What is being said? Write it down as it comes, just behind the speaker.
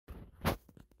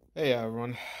Hey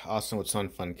everyone, Austin with Sun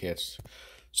Fun Kits.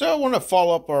 So I want to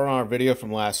follow up on our video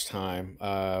from last time.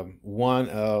 One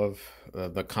of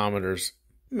the commenters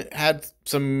had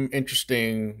some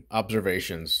interesting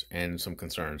observations and some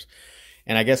concerns,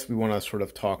 and I guess we want to sort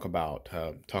of talk about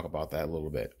that a little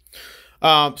bit.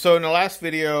 So in the last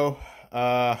video,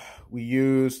 we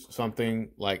used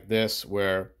something like this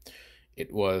where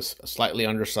it was a slightly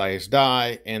undersized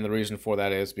die, and the reason for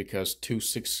that is because two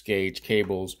 6-gauge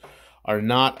cables are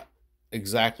not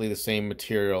exactly the same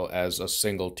material as a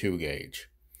single 2-gauge.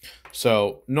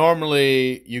 So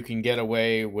normally you can get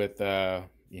away with,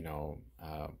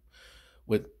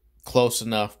 with close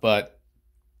enough, but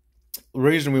the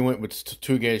reason we went with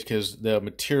 2-gauge because the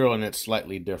material in it's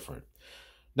slightly different.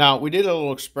 Now, we did a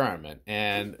little experiment,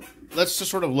 and let's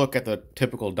just sort of look at the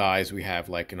typical dies we have,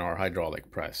 like in our hydraulic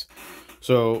press.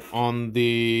 So on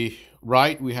the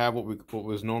right, we have what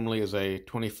was normally is a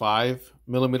 25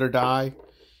 millimeter die,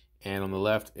 and on the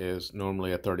left is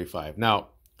normally a 35. Now,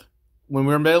 when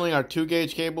we're mailing our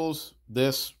 2-gauge cables,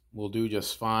 this will do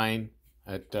just fine.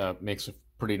 It makes a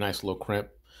pretty nice little crimp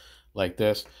like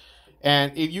this.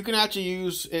 And if you can actually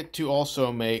use it to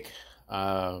also make,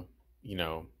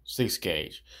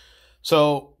 6-gauge.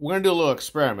 So we're going to do a little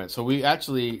experiment. So we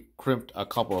actually crimped a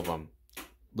couple of them.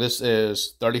 This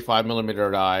is 35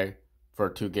 millimeter die for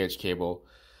a 2-gauge cable.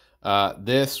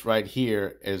 This right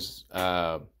here is,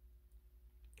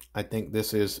 I think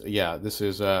this is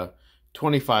a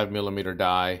 25 millimeter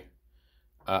die.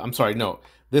 I'm sorry, no.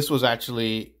 This was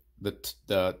actually,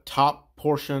 the top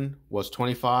portion was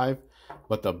 25,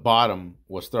 but the bottom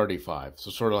was 35.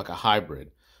 So sort of like a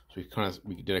hybrid. So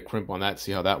we did a crimp on that,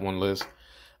 see how that one lives.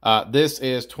 This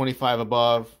is 25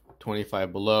 above,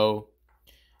 25 below.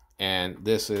 And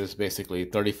this is basically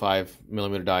 35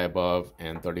 millimeter die above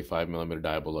and 35 millimeter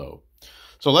die below.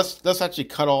 So let's actually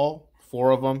cut all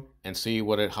 4 of them and see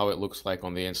how it looks like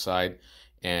on the inside,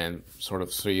 and sort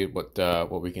of see what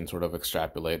we can sort of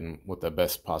extrapolate and what the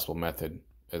best possible method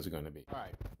is going to be. All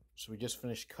right, so we just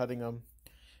finished cutting them,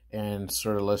 and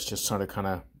let's just sort of kind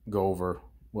of go over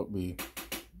what we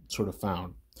sort of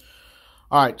found.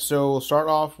 All right, so we'll start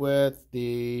off with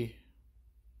the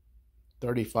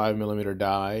 35 millimeter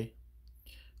die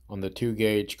on the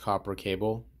 2-gauge copper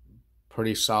cable.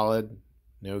 Pretty solid,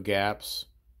 no gaps,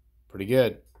 pretty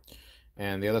good.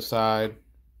 And the other side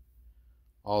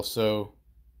also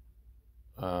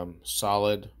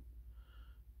solid,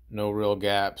 no real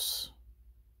gaps.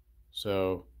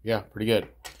 So yeah, pretty good.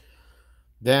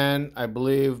 Then I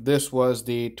believe this was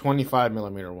the 25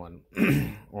 millimeter one,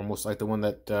 almost like the one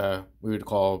that we would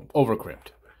call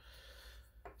overcrimped.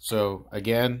 So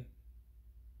again,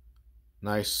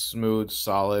 nice, smooth,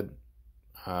 solid,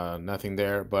 nothing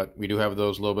there, but we do have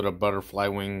those little bit of butterfly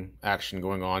wing action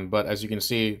going on. But as you can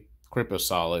see, crimp is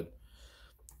solid,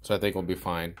 so I think we'll be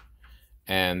fine.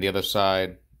 And the other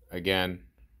side, again,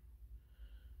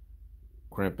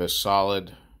 crimp is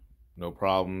solid, no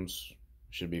problems,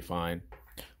 should be fine.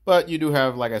 But you do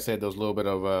have, like I said, those little bit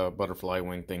of a butterfly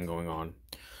wing thing going on.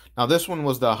 Now this one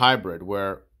was the hybrid,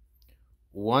 where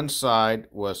one side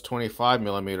was 25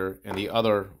 millimeter and the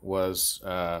other was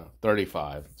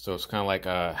 35. So it's kind of like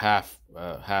a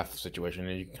half situation.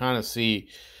 And you can kind of see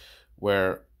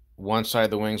where one side of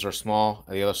the wings are small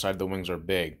and the other side of the wings are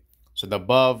big. So the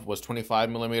above was 25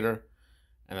 millimeter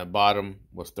and the bottom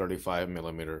was 35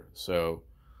 millimeter. So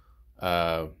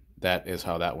that is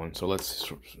how that one. So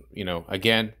let's,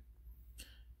 again,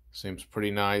 seems pretty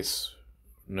nice.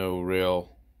 No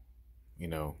real,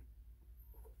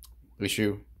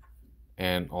 issue.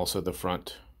 And also the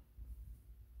front,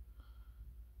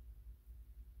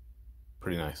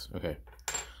 pretty nice. Okay,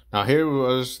 now here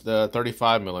was the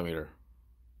 35 millimeter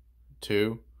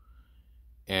 2,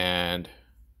 and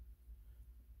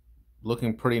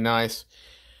looking pretty nice.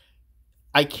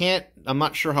 I'm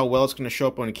not sure how well it's going to show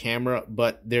up on camera,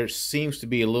 but there seems to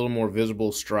be a little more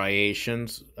visible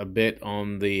striations a bit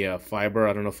on the fiber.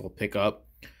 I don't know if it'll pick up.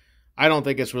 I don't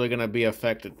think it's really going to be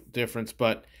affected difference,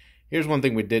 but here's one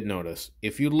thing we did notice.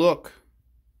 If you look,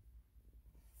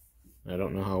 I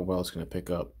don't know how well it's going to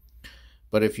pick up,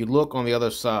 but if you look on the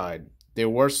other side, there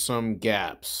were some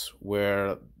gaps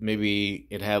where maybe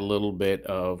it had a little bit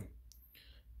of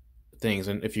things.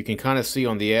 And if you can kind of see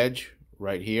on the edge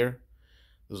right here,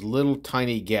 there's a little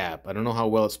tiny gap. I don't know how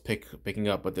well it's picking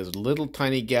up, but there's a little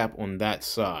tiny gap on that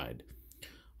side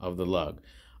of the lug.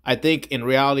 I think in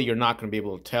reality, you're not going to be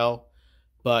able to tell,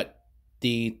 but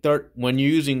when you're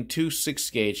using two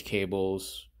 6-gauge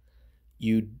cables,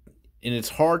 and it's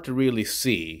hard to really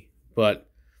see, but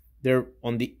they're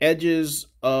on the edges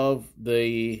of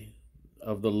the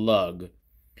lug.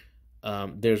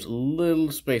 there's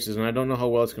little spaces, and I don't know how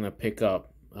well it's going to pick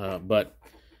up, but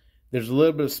there's a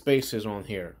little bit of spaces on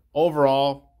here.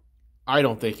 Overall, I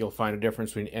don't think you'll find a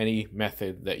difference between any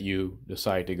method that you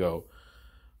decide to go.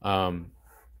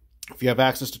 If you have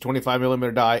access to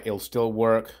 25mm die, it'll still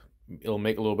work. It'll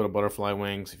make a little bit of butterfly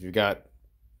wings. If you've got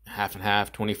half and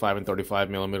half, 25 and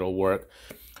 35mm will work.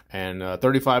 And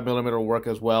 35mm will work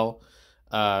as well.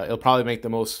 It'll probably make the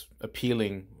most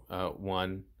appealing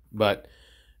one. But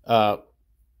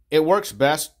it works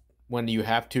best when you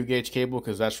have 2-gauge cable,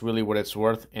 because that's really what it's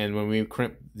worth. And when we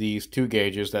crimp these 2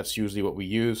 gauges, that's usually what we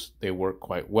use. They work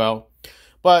quite well.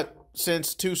 But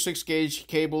since 2 6-gauge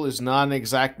cable is not an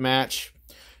exact match,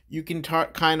 you can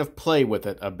kind of play with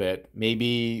it a bit.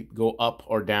 Maybe go up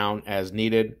or down as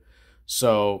needed.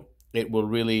 So it will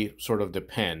really sort of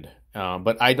depend.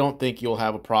 But I don't think you'll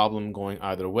have a problem going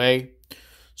either way.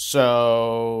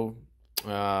 So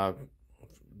I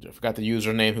forgot the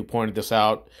username who pointed this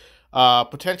out.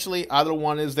 Potentially either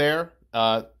one is there.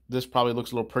 This probably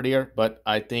looks a little prettier, but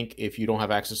I think if you don't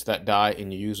have access to that die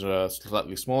and you use a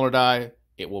slightly smaller die,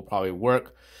 it will probably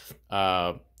work.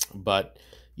 But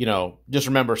you know, just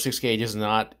remember 6-gauge is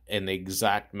not an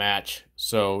exact match.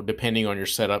 So depending on your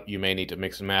setup, you may need to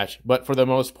mix and match. But for the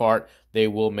most part, they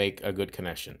will make a good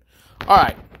connection. All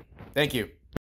right. Thank you.